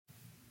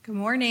Good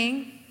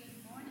morning.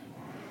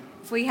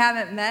 If we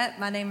haven't met,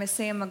 my name is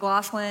Sam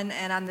McGlothlin,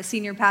 and I'm the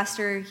senior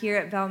pastor here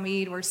at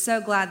Belmead. We're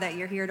so glad that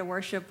you're here to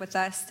worship with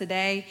us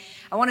today.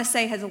 I want to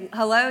say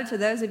hello to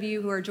those of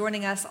you who are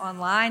joining us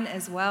online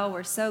as well.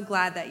 We're so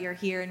glad that you're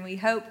here, and we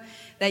hope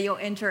that you'll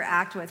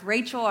interact with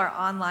Rachel, our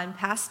online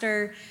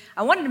pastor.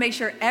 I wanted to make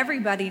sure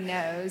everybody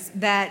knows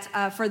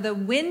that for the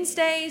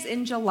Wednesdays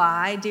in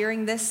July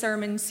during this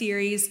sermon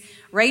series,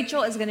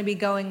 Rachel is going to be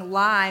going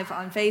live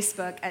on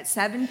Facebook at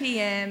 7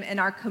 p.m. in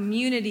our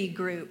community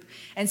group.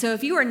 And so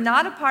if you are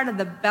not a part of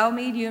the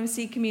Belmead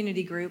UMC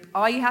community group,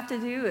 all you have to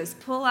do is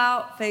pull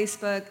out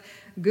Facebook,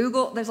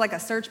 Google, there's like a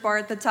search bar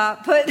at the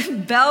top, put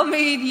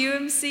Belmead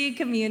UMC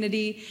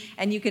community,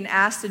 and you can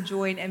ask to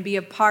join and be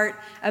a part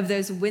of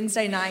those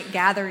Wednesday night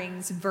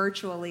gatherings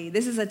virtually.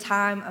 This is a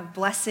time of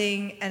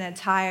blessing and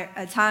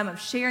a time of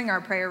sharing our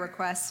prayer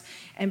requests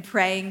and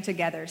praying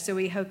together. So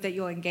we hope that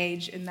you'll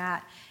engage in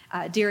that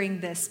during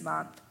this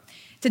month.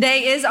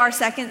 Today is our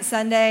second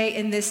Sunday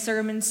in this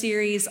sermon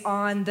series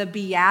on the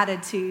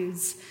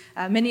Beatitudes.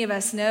 Many of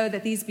us know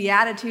that these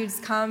Beatitudes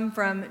come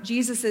from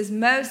Jesus'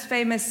 most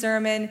famous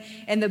sermon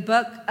in the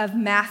book of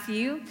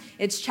Matthew.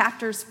 It's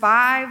chapters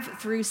 5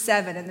 through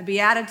 7, and the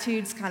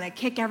Beatitudes kind of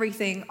kick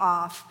everything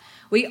off.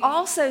 We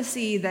also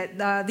see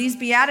that these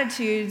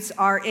Beatitudes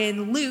are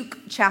in Luke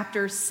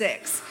chapter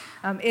 6.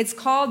 It's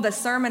called the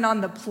Sermon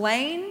on the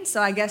Plain,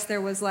 so I guess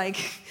there was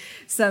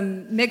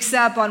some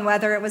mix-up on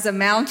whether it was a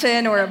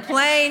mountain or a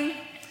plain.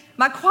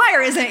 My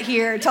choir isn't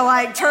here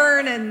to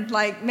turn and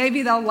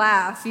maybe they'll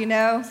laugh,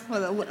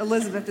 Well,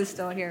 Elizabeth is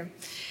still here.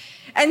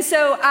 And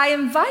so I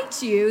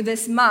invite you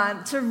this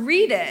month to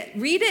read it.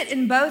 Read it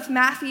in both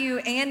Matthew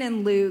and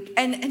in Luke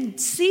and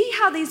see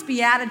how these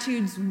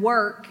Beatitudes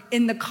work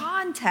in the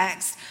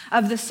context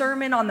of the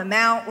Sermon on the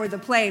Mount or the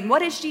Plain.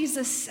 What is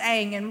Jesus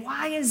saying and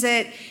why is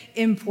it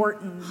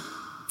important?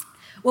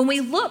 When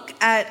we look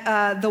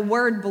at the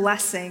word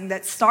blessing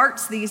that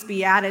starts these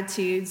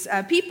Beatitudes,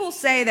 people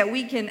say that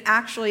we can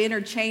actually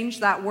interchange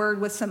that word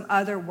with some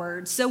other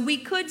words. So we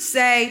could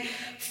say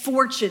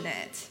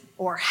fortunate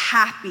or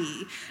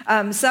happy.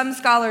 Some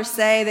scholars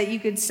say that you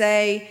could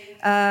say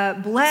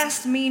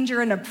blessed means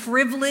you're in a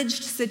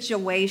privileged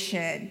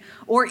situation.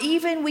 Or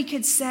even we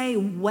could say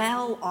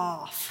well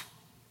off.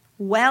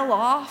 Well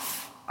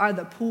off are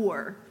the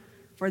poor,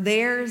 for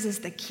theirs is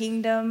the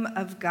kingdom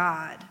of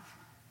God.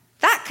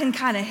 That can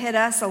kind of hit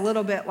us a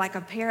little bit like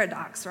a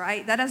paradox,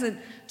 right? That doesn't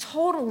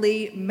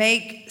totally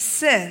make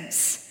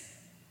sense.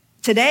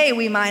 Today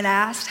we might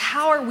ask,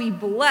 how are we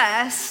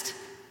blessed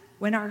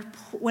when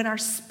our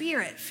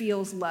spirit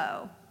feels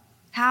low?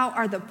 How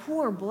are the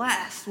poor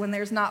blessed when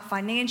there's not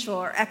financial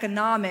or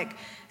economic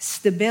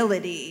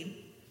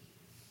stability?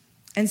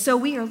 And so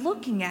we are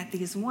looking at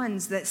these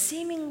ones that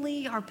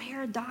seemingly are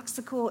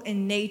paradoxical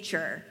in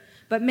nature,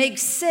 but make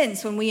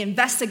sense when we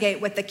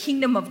investigate what the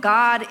kingdom of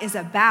God is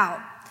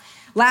about.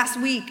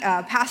 Last week,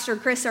 Pastor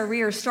Chris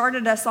O'Rear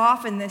started us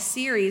off in this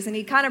series, and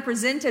he kind of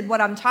presented what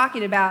I'm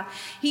talking about.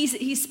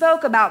 He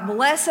spoke about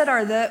blessed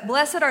are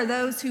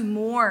those who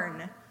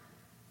mourn,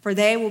 for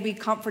they will be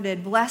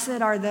comforted.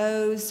 Blessed are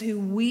those who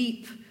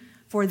weep,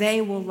 for they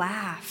will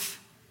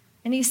laugh.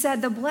 And he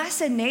said the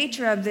blessed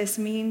nature of this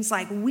means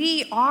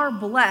we are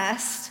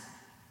blessed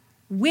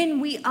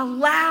when we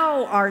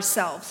allow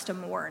ourselves to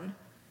mourn,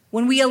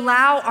 when we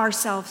allow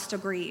ourselves to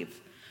grieve.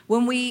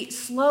 When we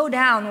slow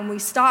down, when we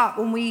stop,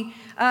 when we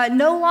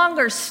no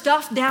longer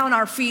stuff down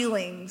our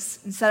feelings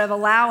instead of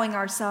allowing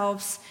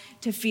ourselves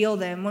to feel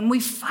them, when we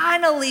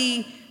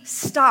finally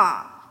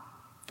stop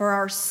for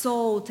our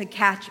soul to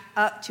catch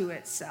up to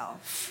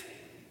itself.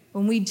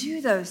 When we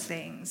do those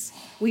things,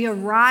 we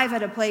arrive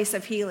at a place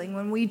of healing.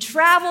 When we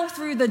travel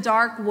through the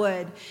dark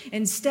wood,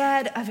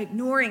 instead of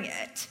ignoring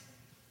it,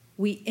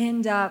 we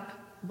end up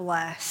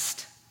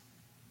blessed.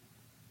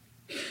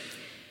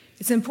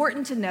 It's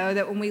important to know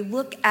that when we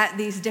look at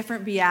these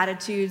different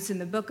Beatitudes in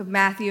the book of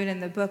Matthew and in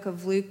the book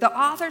of Luke, the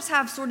authors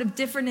have sort of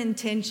different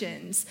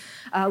intentions.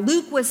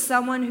 Luke was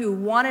someone who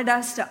wanted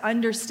us to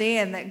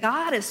understand that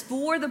God is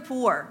for the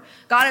poor,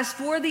 God is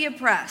for the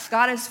oppressed,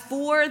 God is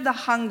for the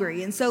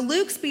hungry. And so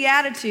Luke's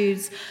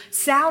Beatitudes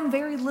sound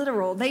very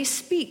literal. They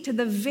speak to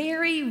the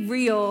very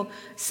real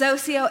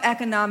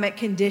socioeconomic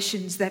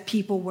conditions that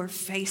people were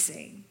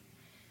facing.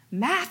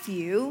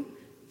 Matthew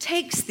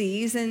takes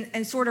these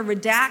and sort of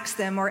redacts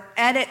them or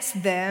edits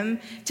them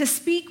to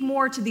speak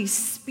more to these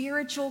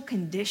spiritual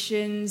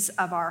conditions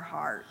of our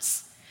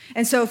hearts.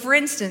 And so, for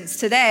instance,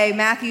 today,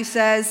 Matthew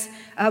says,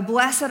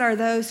 blessed are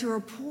those who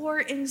are poor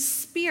in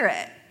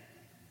spirit.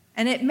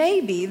 And it may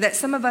be that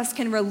some of us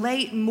can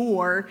relate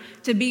more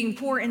to being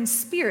poor in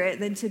spirit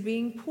than to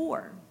being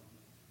poor.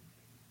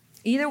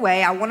 Either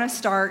way, I want to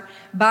start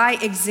by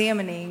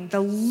examining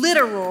the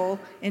literal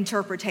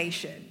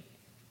interpretation.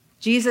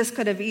 Jesus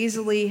could have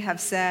easily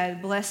have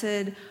said,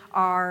 blessed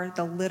are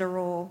the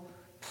literal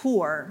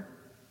poor.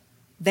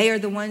 They are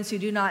the ones who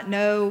do not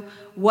know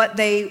what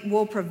they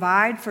will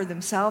provide for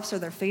themselves or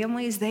their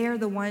families. They are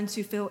the ones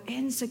who feel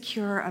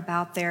insecure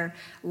about their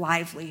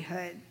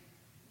livelihood.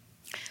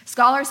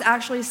 Scholars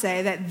actually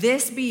say that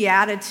this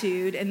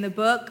beatitude in the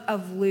book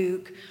of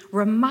Luke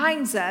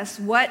reminds us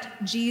what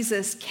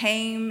Jesus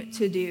came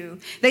to do.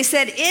 They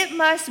said it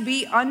must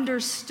be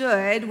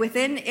understood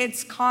within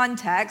its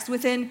context,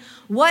 within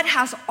what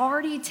has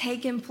already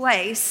taken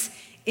place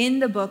in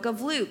the book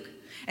of Luke.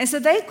 And so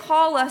they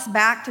call us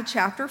back to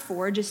chapter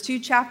 4, just 2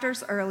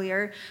 chapters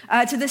earlier,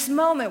 to this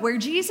moment where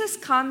Jesus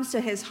comes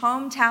to his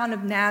hometown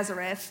of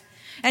Nazareth.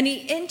 And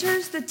he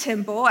enters the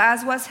temple,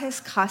 as was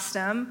his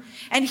custom,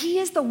 and he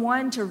is the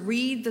one to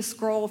read the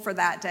scroll for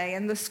that day.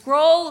 And the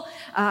scroll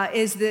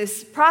is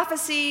this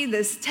prophecy,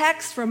 this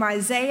text from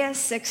Isaiah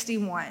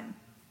 61.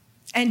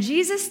 And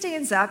Jesus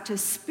stands up to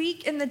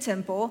speak in the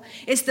temple.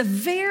 It's the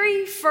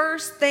very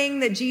first thing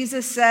that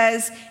Jesus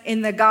says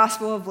in the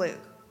Gospel of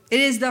Luke. It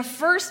is the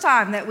first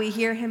time that we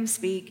hear him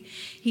speak.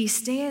 He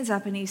stands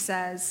up and he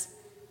says,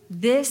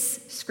 "This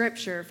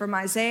scripture from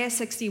Isaiah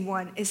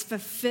 61 is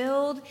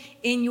fulfilled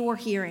in your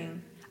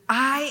hearing.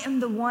 I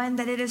am the one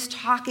that it is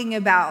talking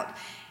about."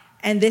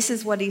 And this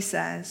is what he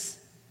says: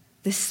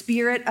 "The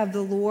Spirit of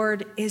the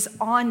Lord is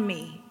on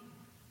me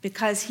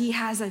because he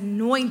has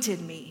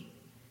anointed me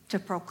to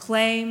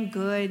proclaim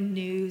good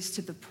news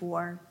to the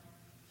poor."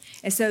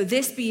 And so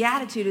this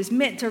beatitude is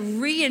meant to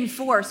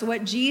reinforce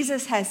what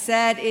Jesus has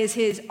said is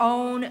his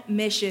own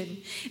mission.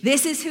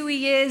 This is who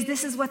he is.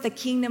 This is what the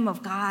kingdom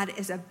of God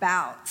is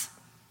about.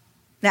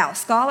 Now,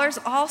 scholars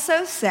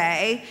also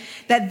say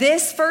that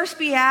this first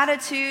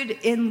beatitude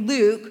in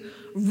Luke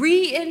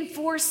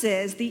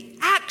reinforces the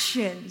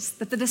actions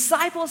that the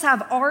disciples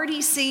have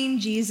already seen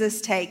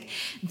Jesus take.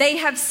 They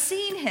have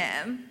seen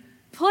him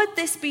put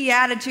this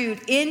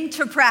beatitude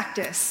into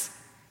practice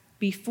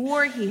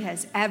before he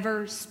has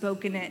ever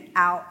spoken it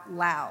out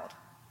loud.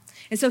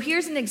 And so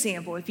here's an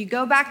example. If you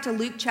go back to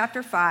Luke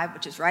chapter 5,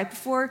 which is right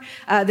before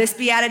this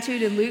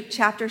beatitude in Luke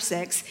chapter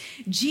 6,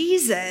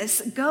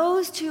 Jesus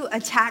goes to a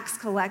tax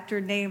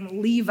collector named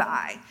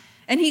Levi.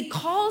 And he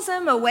calls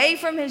him away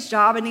from his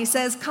job and he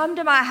says, "Come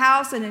to my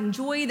house and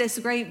enjoy this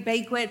great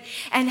banquet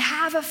and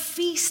have a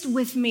feast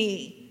with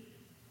me."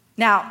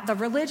 Now, the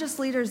religious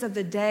leaders of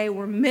the day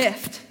were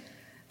miffed.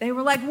 They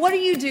were like, "What are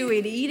you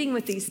doing, eating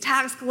with these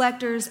tax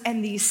collectors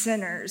and these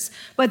sinners?"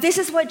 But this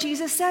is what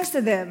Jesus says to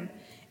them: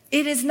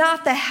 "It is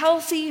not the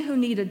healthy who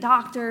need a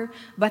doctor,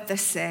 but the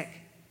sick.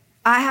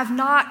 I have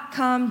not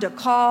come to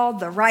call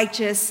the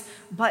righteous,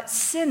 but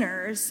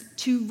sinners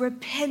to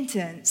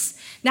repentance."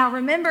 Now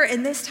remember,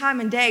 in this time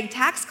and day,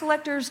 tax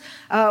collectors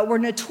were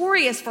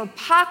notorious for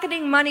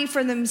pocketing money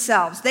for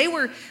themselves. They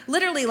were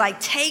literally like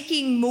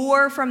taking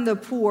more from the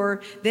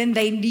poor than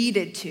they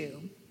needed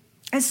to.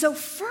 And so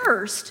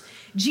first,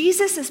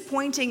 Jesus is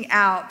pointing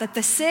out that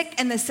the sick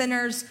and the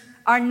sinners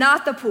are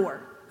not the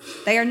poor.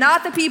 They are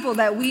not the people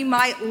that we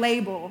might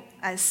label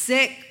as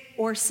sick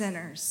or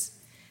sinners.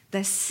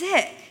 The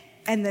sick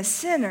and the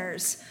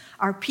sinners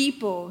are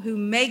people who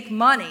make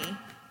money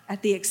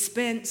at the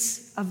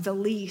expense of the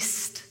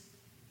least.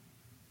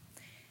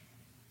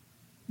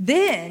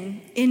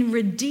 Then, in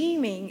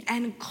redeeming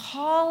and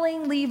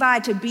calling Levi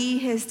to be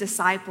his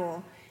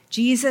disciple,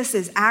 Jesus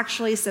is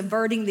actually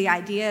subverting the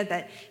idea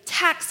that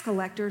tax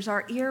collectors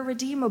are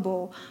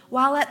irredeemable,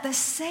 while at the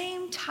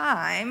same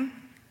time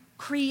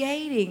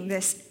creating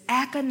this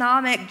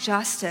economic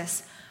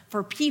justice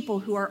for people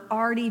who are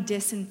already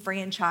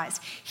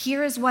disenfranchised.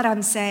 Here is what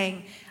I'm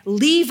saying: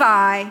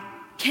 Levi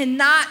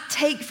cannot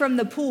take from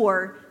the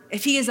poor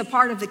if he is a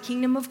part of the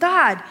kingdom of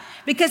God.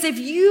 Because if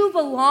you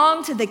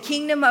belong to the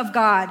kingdom of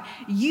God,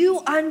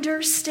 you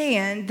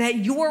understand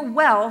that your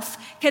wealth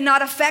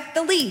cannot affect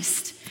the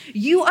least.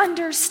 You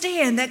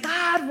understand that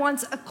God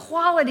wants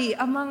equality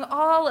among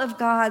all of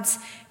God's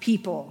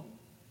people.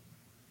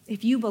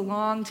 If you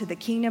belong to the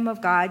kingdom of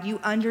God, you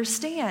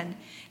understand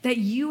that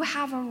you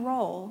have a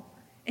role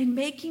in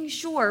making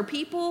sure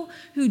people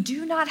who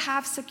do not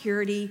have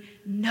security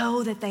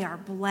know that they are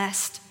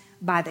blessed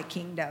by the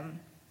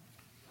kingdom.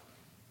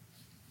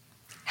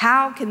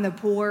 How can the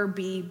poor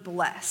be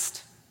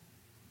blessed?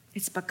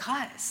 It's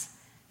because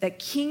the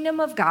kingdom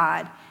of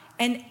God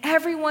and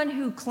everyone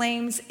who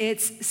claims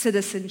its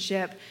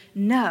citizenship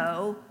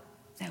know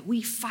that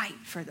we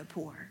fight for the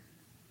poor.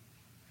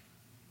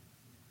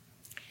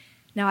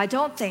 Now, I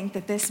don't think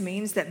that this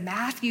means that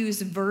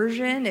Matthew's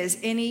version is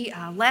any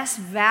less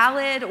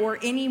valid or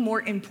any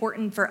more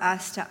important for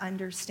us to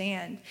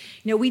understand.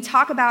 You know, we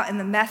talk about in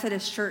the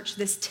Methodist Church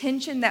this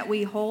tension that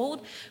we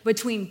hold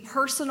between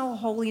personal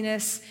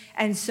holiness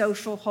and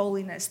social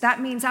holiness.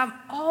 That means I'm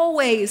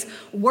always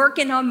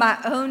working on my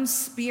own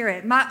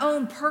spirit, my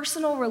own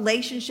personal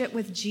relationship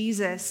with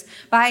Jesus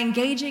by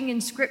engaging in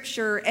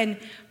Scripture and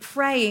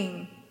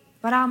praying.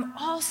 But I'm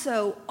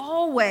also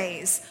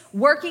always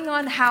working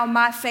on how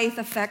my faith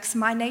affects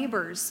my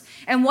neighbors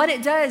and what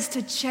it does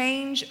to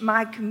change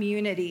my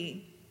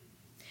community.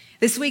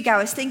 This week I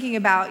was thinking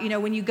about,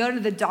 when you go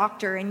to the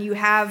doctor and you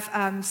have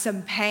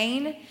some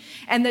pain,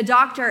 and the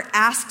doctor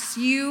asks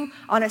you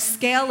on a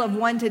scale of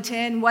 1 to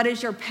 10, what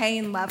is your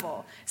pain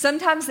level?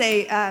 Sometimes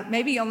they,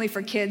 maybe only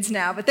for kids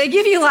now, but they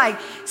give you like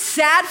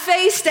sad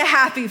face to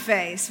happy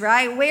face,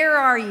 right? Where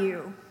are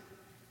you?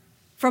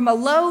 From a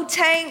low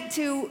tank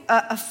to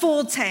a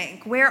full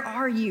tank, where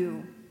are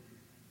you?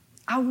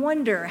 I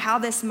wonder how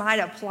this might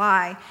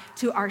apply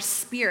to our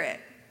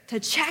spirit, to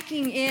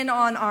checking in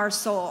on our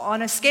soul.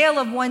 On a scale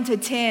of 1 to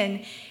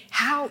 10,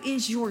 how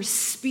is your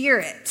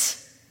spirit?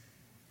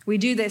 We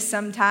do this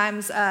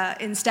sometimes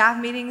in staff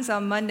meetings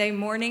on Monday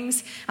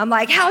mornings. I'm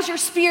like, how's your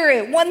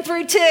spirit? 1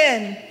 through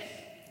 10.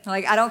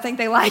 Like, I don't think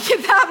they like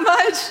it that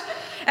much.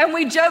 And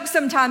we joke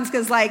sometimes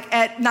because like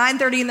at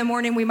 9:30 in the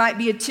morning, we might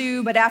be a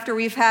 2, but after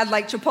we've had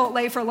like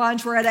Chipotle for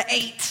lunch, we're at an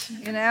 8,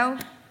 you know?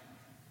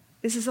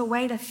 This is a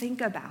way to think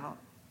about.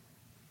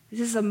 This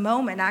is a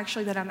moment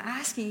actually that I'm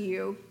asking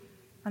you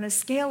on a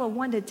scale of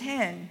 1 to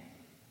 10,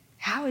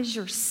 how is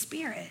your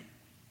spirit?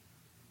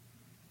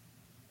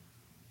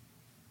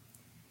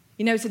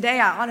 You know, today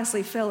I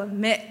honestly feel a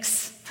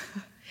mix.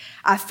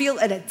 I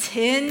feel at a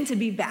 10 to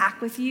be back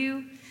with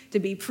you, to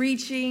be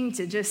preaching,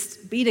 to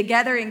just be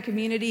together in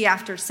community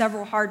after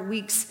several hard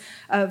weeks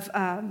of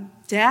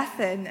death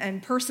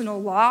and personal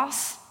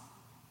loss.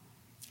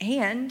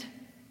 And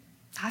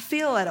I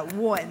feel at a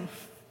 1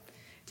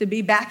 to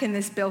be back in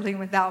this building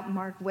without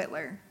Mark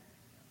Whitler.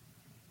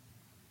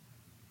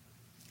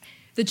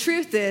 The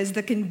truth is,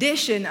 the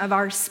condition of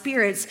our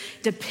spirits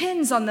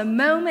depends on the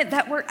moment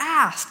that we're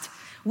asked.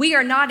 We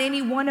are not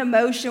any one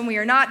emotion. We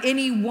are not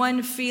any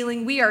one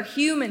feeling. We are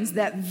humans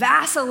that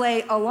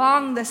vacillate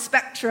along the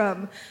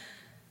spectrum.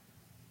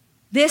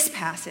 This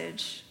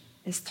passage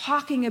is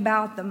talking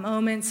about the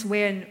moments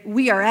when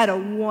we are at a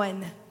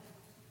 1,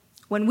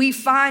 when we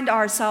find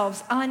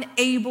ourselves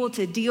unable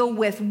to deal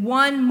with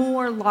one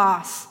more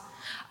loss,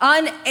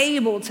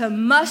 unable to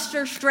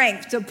muster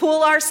strength to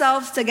pull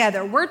ourselves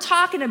together. We're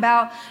talking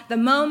about the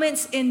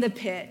moments in the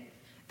pit,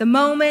 the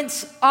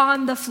moments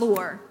on the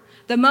floor,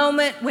 the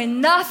moment when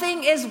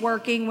nothing is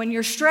working, when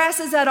your stress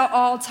is at an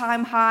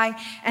all-time high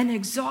and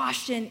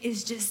exhaustion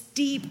is just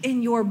deep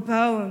in your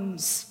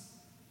bones.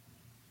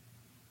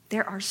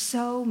 There are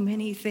so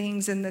many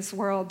things in this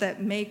world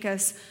that make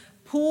us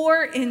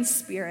poor in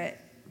spirit,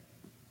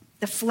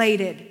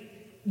 deflated,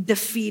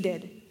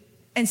 defeated.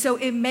 And so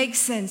it makes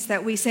sense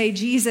that we say,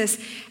 Jesus,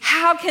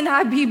 how can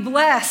I be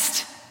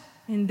blessed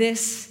in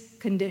this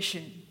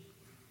condition?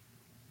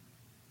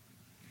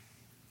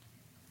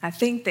 I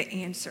think the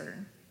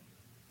answer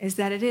is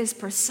that it is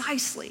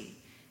precisely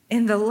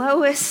in the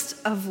lowest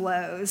of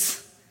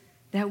lows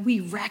that we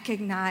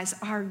recognize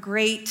our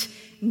great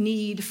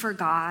need for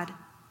God.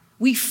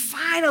 We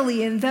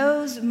finally, in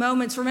those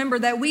moments, remember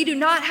that we do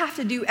not have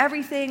to do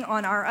everything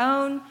on our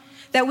own,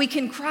 that we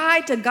can cry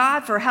to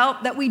God for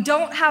help, that we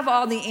don't have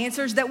all the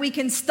answers, that we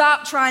can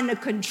stop trying to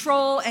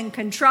control and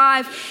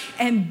contrive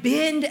and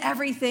bend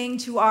everything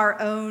to our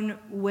own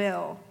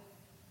will.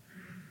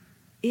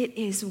 It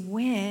is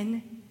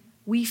when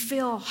we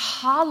feel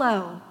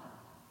hollow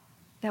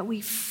that we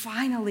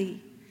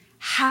finally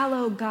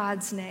hallow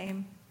God's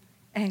name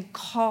and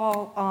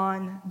call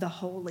on the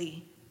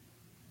holy.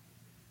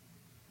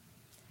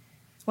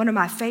 One of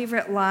my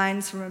favorite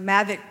lines from a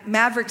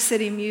Maverick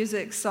City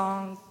Music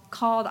song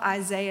called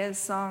Isaiah's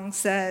song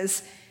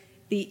says,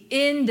 "The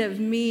end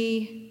of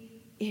me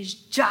is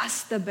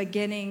just the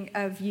beginning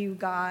of you,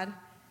 God."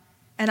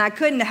 And I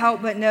couldn't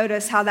help but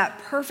notice how that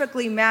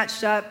perfectly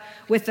matched up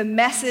with the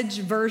Message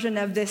version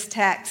of this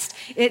text.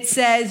 It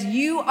says,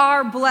 "You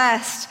are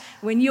blessed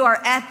when you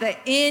are at the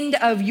end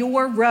of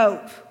your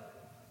rope,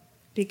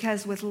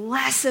 because with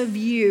less of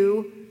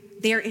you,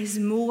 there is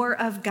more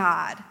of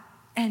God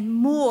and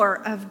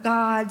more of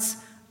God's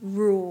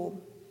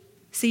rule."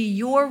 See,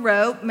 your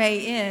rope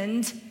may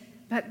end,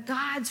 but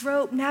God's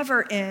rope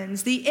never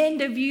ends. The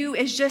end of you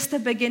is just the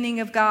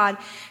beginning of God.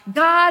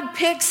 God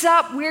picks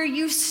up where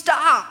you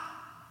stop.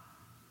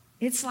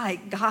 It's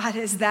like God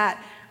is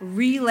that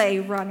relay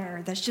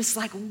runner that's just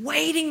like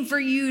waiting for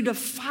you to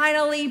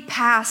finally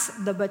pass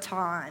the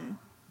baton.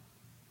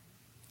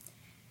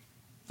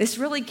 This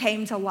really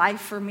came to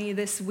life for me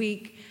this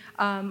week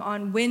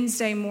on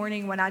Wednesday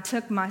morning when I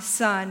took my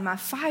son, my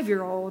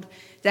 5-year-old,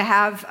 to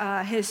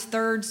have his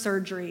 3rd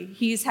surgery.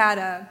 He's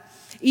had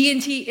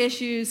ENT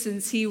issues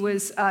since he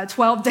was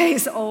 12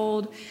 days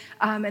old.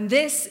 And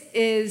this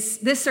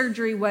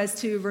surgery was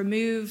to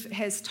remove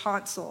his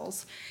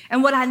tonsils.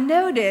 And what I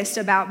noticed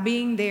about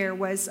being there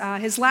was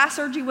his last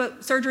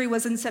surgery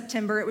was in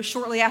September. It was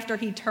shortly after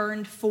he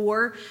turned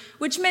 4,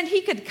 which meant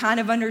he could kind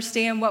of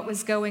understand what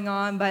was going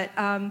on. But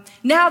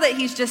now that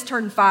he's just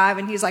turned 5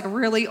 and he's like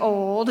really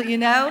old, you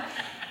know,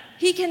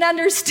 he can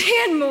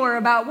understand more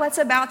about what's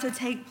about to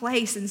take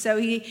place. And so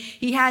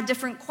he had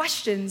different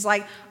questions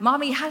like,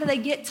 "Mommy, how do they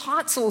get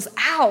tonsils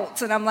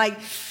out?" And I'm like,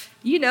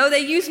 "You know, they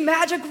use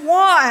magic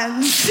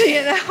wands,"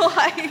 you know,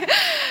 like.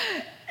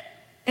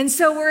 And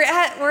so we're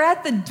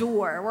at the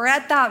door. We're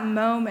at that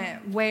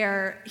moment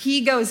where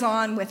he goes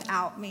on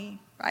without me,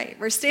 right?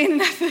 We're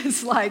standing at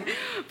this like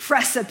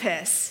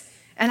precipice.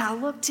 And I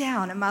look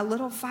down and my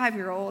little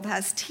 5-year-old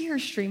has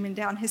tears streaming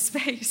down his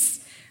face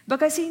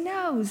because he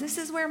knows this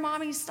is where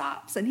mommy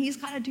stops and he's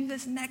got to do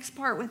this next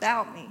part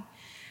without me.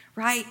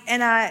 right?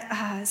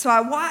 And so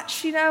I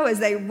watched, as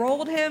they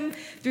rolled him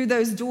through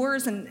those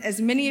doors, and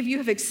as many of you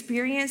have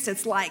experienced,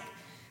 it's like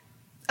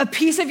a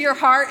piece of your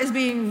heart is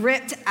being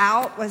ripped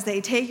out as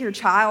they take your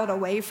child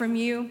away from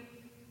you.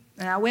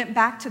 And I went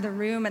back to the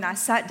room and I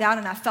sat down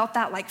and I felt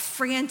that like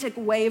frantic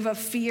wave of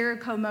fear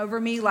come over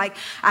me, like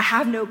I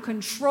have no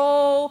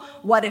control.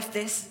 What if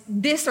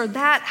this or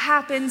that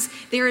happens?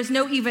 There is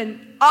no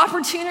even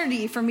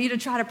opportunity for me to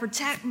try to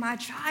protect my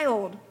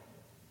child.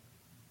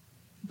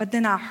 But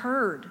then I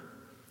heard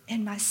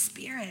in my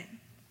spirit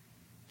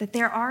that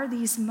there are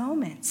these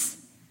moments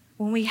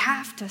when we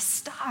have to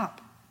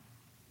stop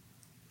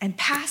and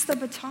pass the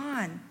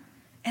baton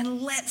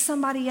and let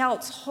somebody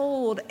else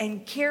hold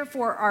and care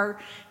for our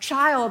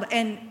child,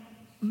 and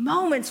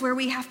moments where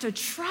we have to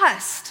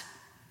trust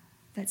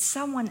that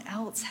someone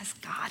else has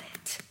got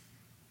it.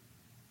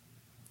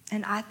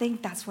 And I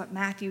think that's what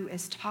Matthew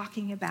is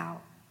talking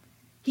about.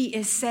 He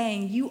is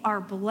saying you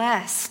are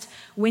blessed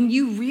when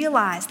you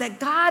realize that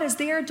God is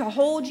there to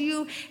hold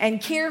you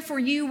and care for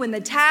you when the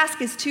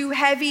task is too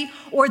heavy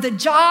or the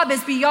job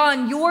is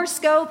beyond your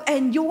scope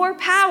and your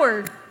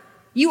power.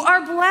 You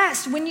are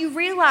blessed when you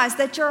realize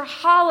that your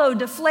hollow,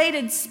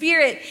 deflated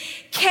spirit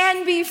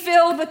can be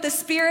filled with the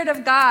Spirit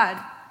of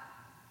God.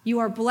 You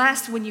are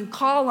blessed when you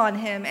call on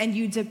him and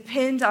you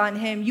depend on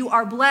him. You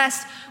are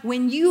blessed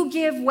when you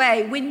give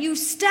way, when you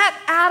step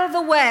out of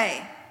the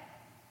way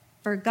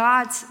for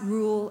God's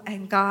rule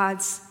and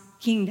God's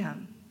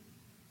kingdom.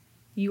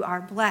 You are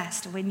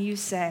blessed when you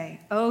say,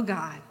 oh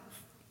God,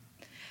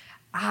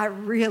 I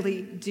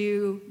really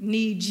do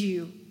need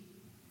you.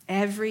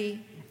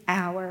 Every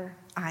hour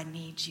I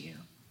need you.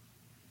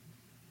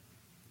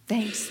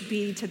 Thanks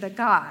be to the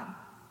God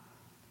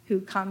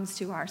who comes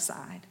to our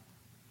side.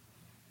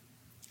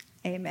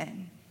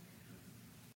 Amen.